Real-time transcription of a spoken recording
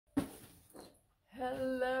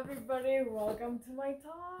Hello everybody, welcome to my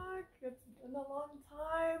talk. It's been a long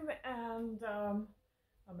time and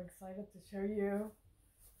I'm excited to show you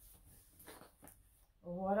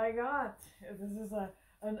what I got. This is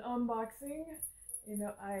an unboxing. It's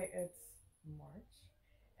March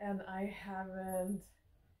and I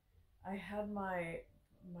had my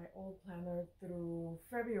old planner through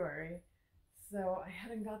February, so I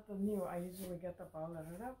hadn't got the new. I usually get the Paula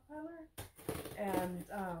planner and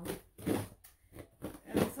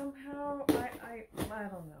somehow I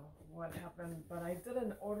don't know what happened, but I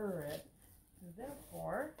didn't order it.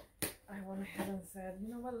 Therefore, I went ahead and said, you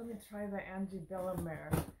know what, let me try the Angie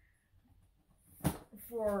Bellemare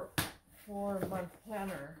for 4-month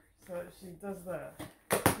planner. So she does the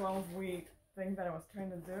 12-week thing that I was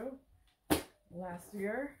trying to do last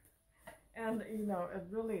year. And, it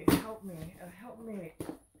really helped me. It helped me.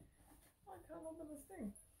 Oh, I can't open this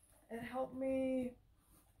thing. It helped me,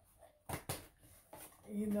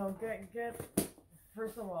 get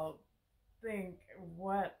first of all, think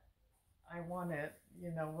what I wanted,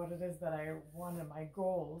 what it is that I wanted, my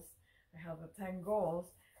goals. I have the 10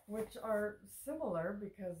 goals, which are similar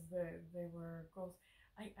because they were goals.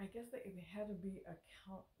 I guess that it had to be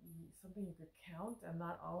something you could count, and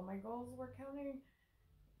not all of my goals were counting.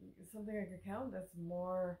 Something I could count. That's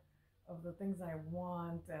more of the things I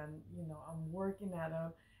want, and I'm working at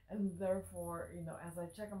them, and therefore, as I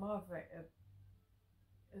check them off,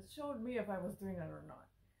 it showed me if I was doing it or not.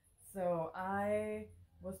 So I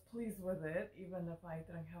was pleased with it, even if I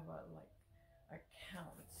didn't have a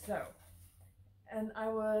count. So, and I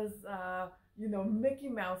was, Mickey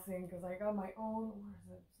Mousing because I got my own. Where is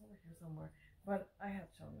it? It's over here somewhere. But I have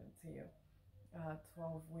shown it to you.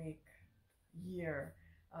 12-week year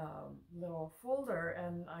little folder,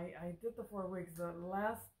 and I did the 4 weeks. The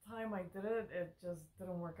last time I did it, it just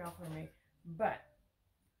didn't work out for me. But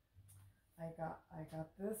I got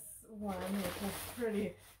this one, which is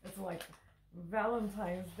pretty. It's like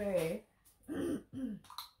Valentine's Day. Here's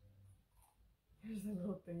the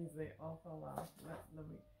little things, they all fell off. Let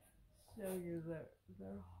me show you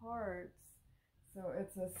their hearts. So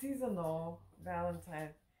it's a seasonal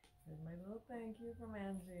Valentine. Here's my little thank you from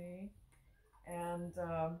Angie. And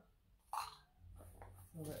so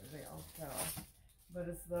that they all fell. But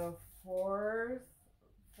it's the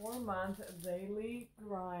 4-month daily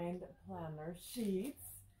grind planner sheets,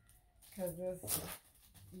 because this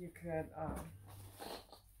you could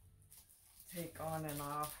take on and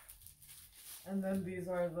off. And then these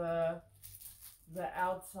are the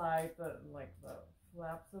outside, the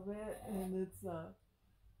flaps of it, and it's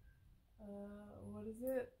what is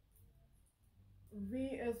it? V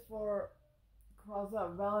is for cross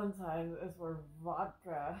out, Valentine is for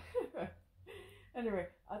vodka. Anyway,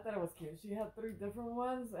 I thought it was cute. She had 3 different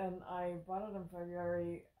ones, and I bought it in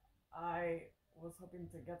February. I was hoping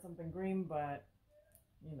to get something green, but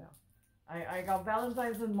I got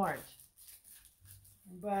Valentine's in March.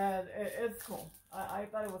 But it's cool. I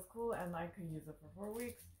thought it was cool, and I could use it for 4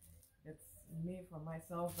 weeks. It's me for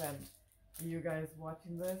myself and you guys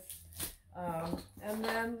watching this. And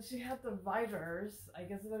then she had dividers. I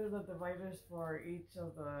guess they're the dividers for each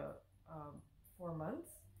of the 4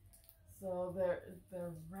 months. So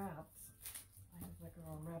they're wrapped. I have like a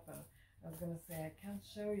wrap. I was gonna say I can't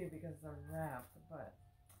show you because they're wrapped, but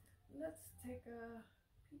let's take a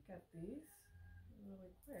peek at these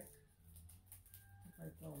really quick. If I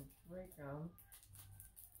don't break them.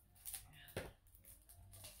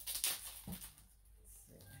 Let's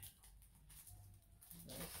see.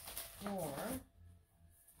 There's 4.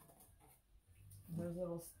 There's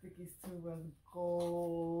little stickies too with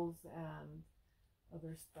goals and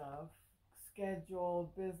other stuff.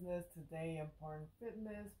 Schedule, business, today, important,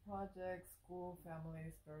 fitness, projects, school,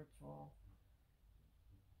 family, spiritual,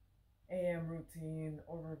 AM routine,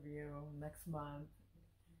 overview, next month,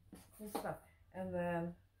 cool stuff. And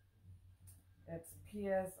then it's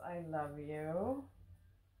PS I love you,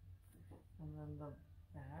 and then the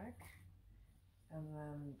back, and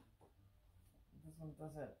then this one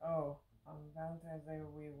does it. Oh, on Valentine's Day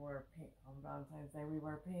we wore pink. On Valentine's Day we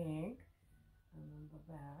wear pink, and then the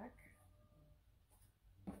back.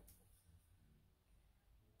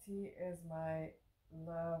 Tea is my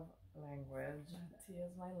love language. Tea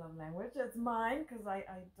is my love language. It's mine because I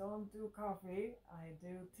don't do coffee. I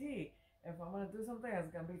do tea. If I'm going to do something,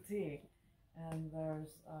 it's going to be tea. And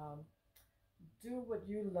there's do what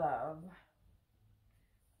you love.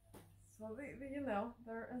 So,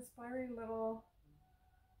 they're inspiring little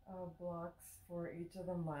blocks for each of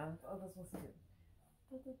the month. Oh, this one's cute.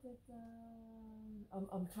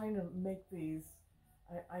 I'm trying to make these.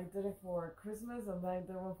 I did it for Christmas, and then I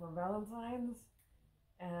did one for Valentine's,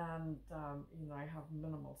 and and you know, I have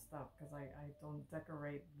minimal stuff because I don't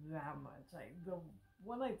decorate that much. The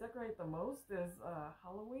one I decorate the most is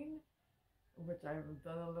Halloween, which I've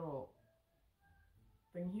done a little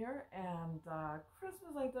thing here, and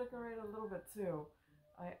Christmas I decorate a little bit too.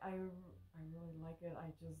 I really like it.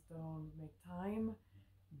 I just don't make time,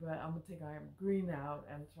 but I'm gonna take green out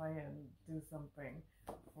and try and do something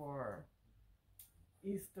for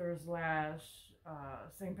Easter slash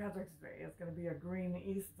St. Patrick's Day. It's gonna be a green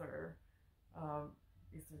Easter.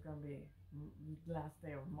 Easter's gonna be last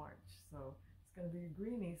day of March, so it's gonna be a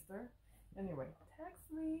green Easter. Anyway,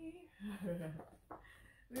 text me.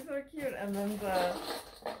 These are cute, and then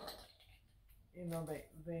you know,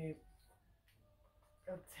 they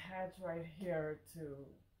attach right here to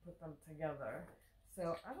put them together.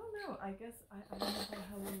 So I don't know. I guess I don't know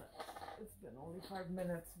how long. It's been only 5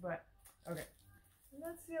 minutes, but okay.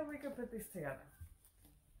 Let's see how we can put these together.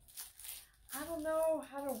 I don't know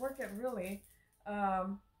how to work it really,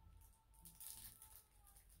 because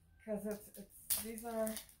this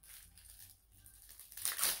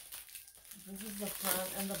is the front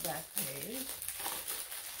and the back page.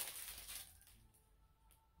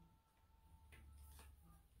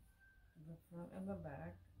 The front and the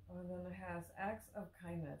back. Oh, and then it has acts of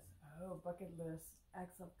kindness. Oh, bucket list,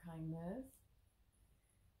 acts of kindness.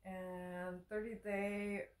 And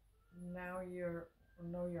 30-day, now you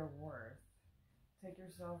know your worth. Take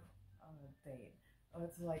yourself on a date. Oh,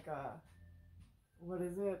 it's like what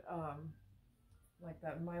is it? Like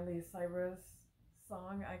that Miley Cyrus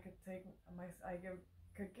song.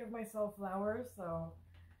 Could give myself flowers. So,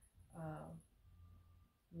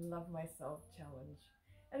 love myself challenge.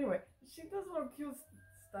 Anyway, she does little cute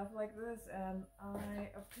stuff like this, and I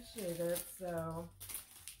appreciate it. So,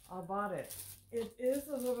 I bought it. It is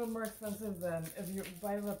a little bit more expensive than if you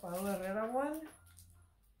buy the Paula Herrera one.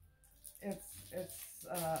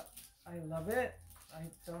 I love it. I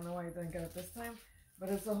don't know why I didn't get it this time, but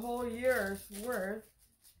it's a whole year's worth,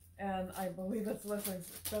 and I believe it's less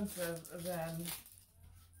expensive than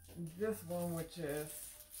this one, which is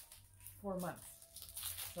 4 months.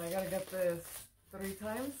 So I gotta get this 3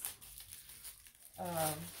 times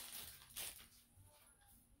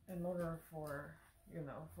in order for, you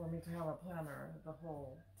know, for me to have a planner the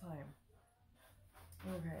whole time.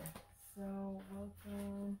 Okay, so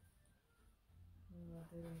welcome.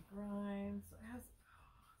 Daily grind. So it has.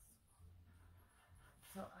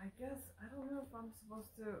 So I guess I don't know if I'm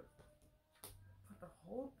supposed to put the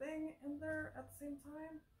whole thing in there at the same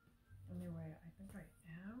time. Anyway, I think I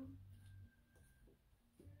am.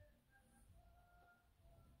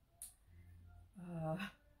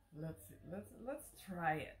 Let's see. Let's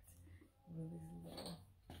try it with these little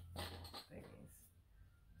thingies.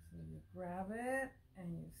 So you grab it and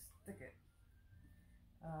you stick it.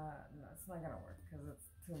 No, it's not gonna work because it's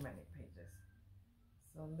too many pages.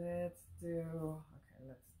 So let's do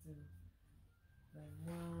the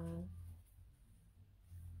 1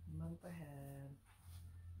 month ahead.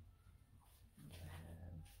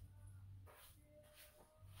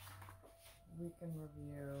 Week in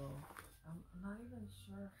review. I'm not even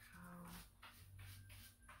sure how.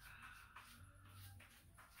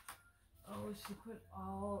 Oh, she put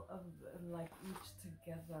all of like each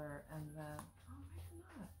together, and then maybe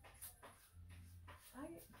not. I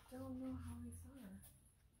don't know how these are.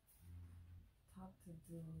 Top to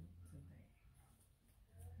do today.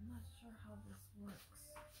 I'm not sure how this works.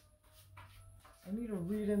 I need to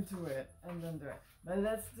read into it and then do it. But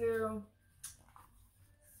let's do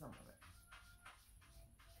some of it.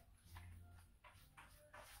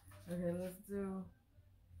 Okay, let's do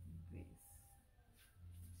these.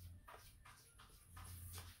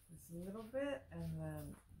 This a little bit and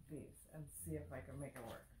then these, and see if I can make it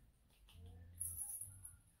work.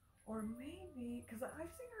 Or maybe, because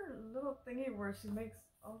I've seen her little thingy where she makes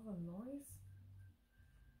all the noise.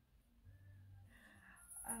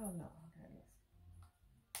 I don't know.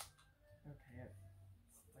 Okay,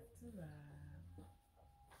 stick to that.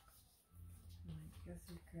 I guess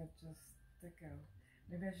you could just stick out.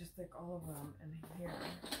 Maybe I should stick all of them in here.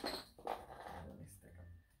 Let me stick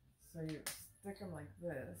them. So you stick them like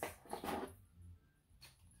this.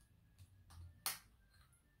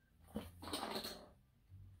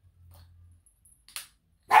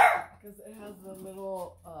 Because it has the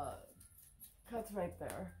little cuts right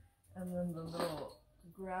there, and then the little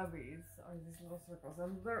grabbies are these little circles,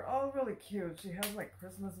 and they're all really cute. She has like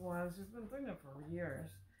Christmas ones. She's been doing it for years.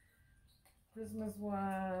 Christmas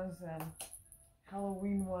ones and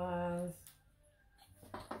Halloween ones.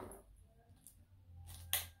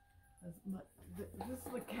 This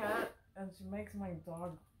is the cat, and she makes my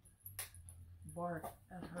dog bark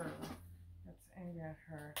at her. Gets angry at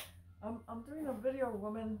her. I'm doing a video,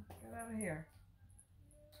 woman. Get out of here.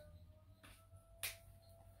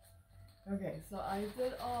 Okay, so I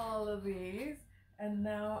did all of these, and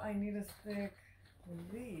now I need to stick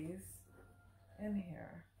these in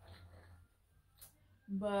here.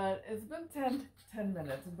 But it's been 10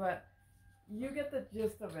 minutes, but you get the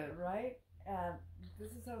gist of it, right? And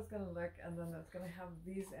this is how it's gonna look, and then it's gonna have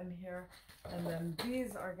these in here, and then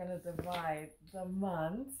these are gonna divide the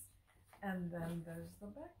months, and then there's the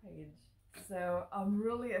back page. So I'm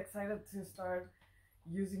really excited to start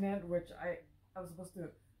using it, which I was supposed to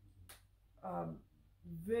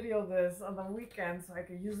video this on the weekend so I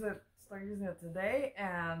could start using it today,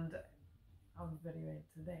 and I'm videoing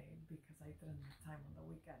today because I didn't have time on the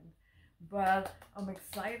weekend. But I'm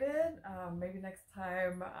excited. Maybe next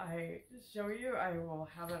time I show you, I will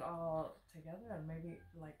have it all together, and maybe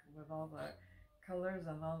like with all the colors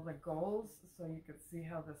and all the goals, so you could see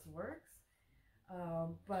how this works.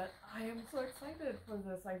 But I am so excited for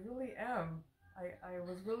this. I really am. I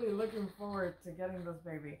was really looking forward to getting this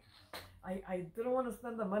baby. I didn't want to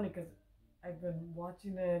spend the money because I've been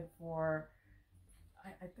watching it for,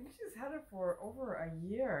 I think she's had it for over a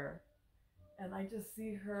year. And I just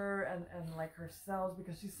see her and like her sells,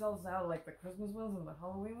 because she sells out like the Christmas ones and the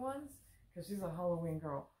Halloween ones, because she's a Halloween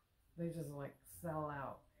girl. They just like sell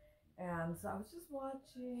out. And so I was just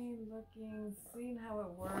watching, looking, seeing how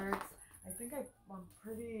it works. I think I'm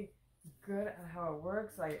pretty good at how it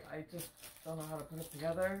works. I just don't know how to put it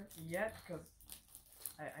together yet because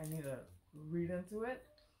I need to read into it.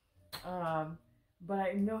 But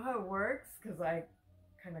I know how it works because I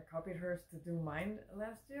kind of copied hers to do mine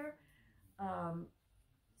last year.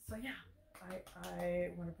 So yeah, I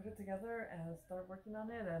want to put it together and start working on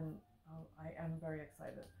it, and I am very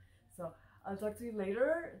excited. So I'll talk to you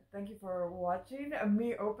later. Thank you for watching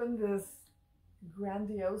me open this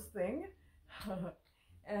grandiose thing.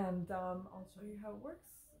 And I'll show you how it works.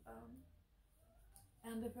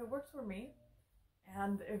 And if it works for me,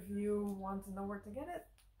 and if you want to know where to get it,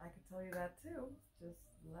 I could tell you that too. Just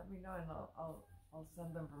let me know, and I'll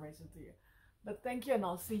send the information to you. But thank you, and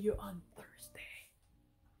I'll see you on Thursday.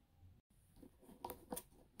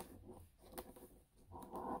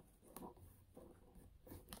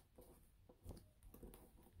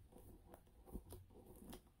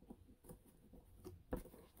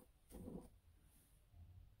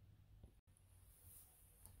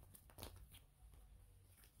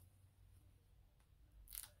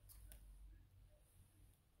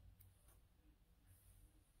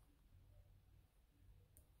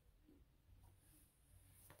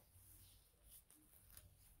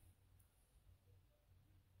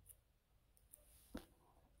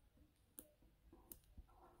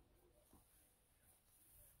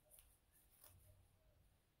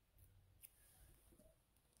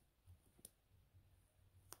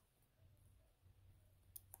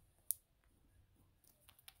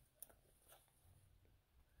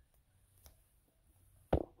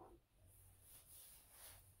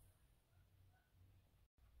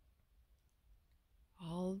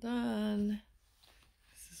 All done.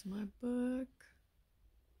 This is my book.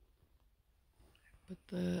 I put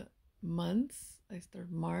the months. I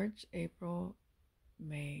start March, April,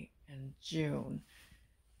 May, and June.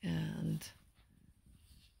 And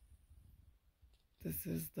this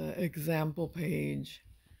is the example page.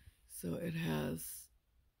 So it has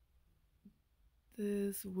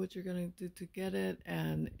this, what you're gonna do to get it,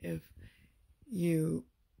 and if you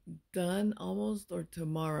done almost or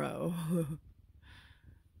tomorrow.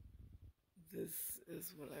 This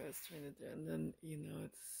is what I was trying to do. And then,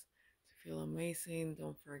 it's to feel amazing,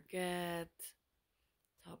 don't forget,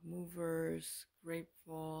 top movers,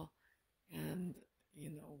 grateful, and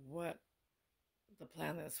what the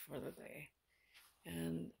plan is for the day.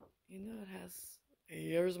 And it has,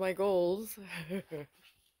 here's my goals.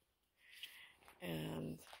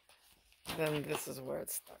 And then this is where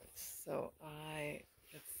it starts. So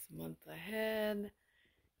it's month ahead,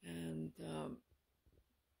 and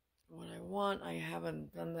what I want, I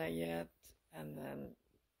haven't done that yet. And then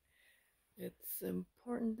it's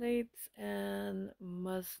important dates and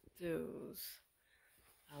must do's.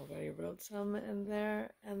 I already wrote some in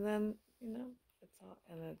there, and then it's all,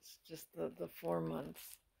 and it's just the 4 months.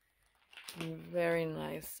 Very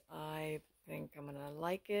nice. I think I'm gonna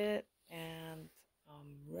like it, and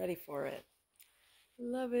I'm ready for it.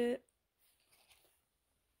 Love it.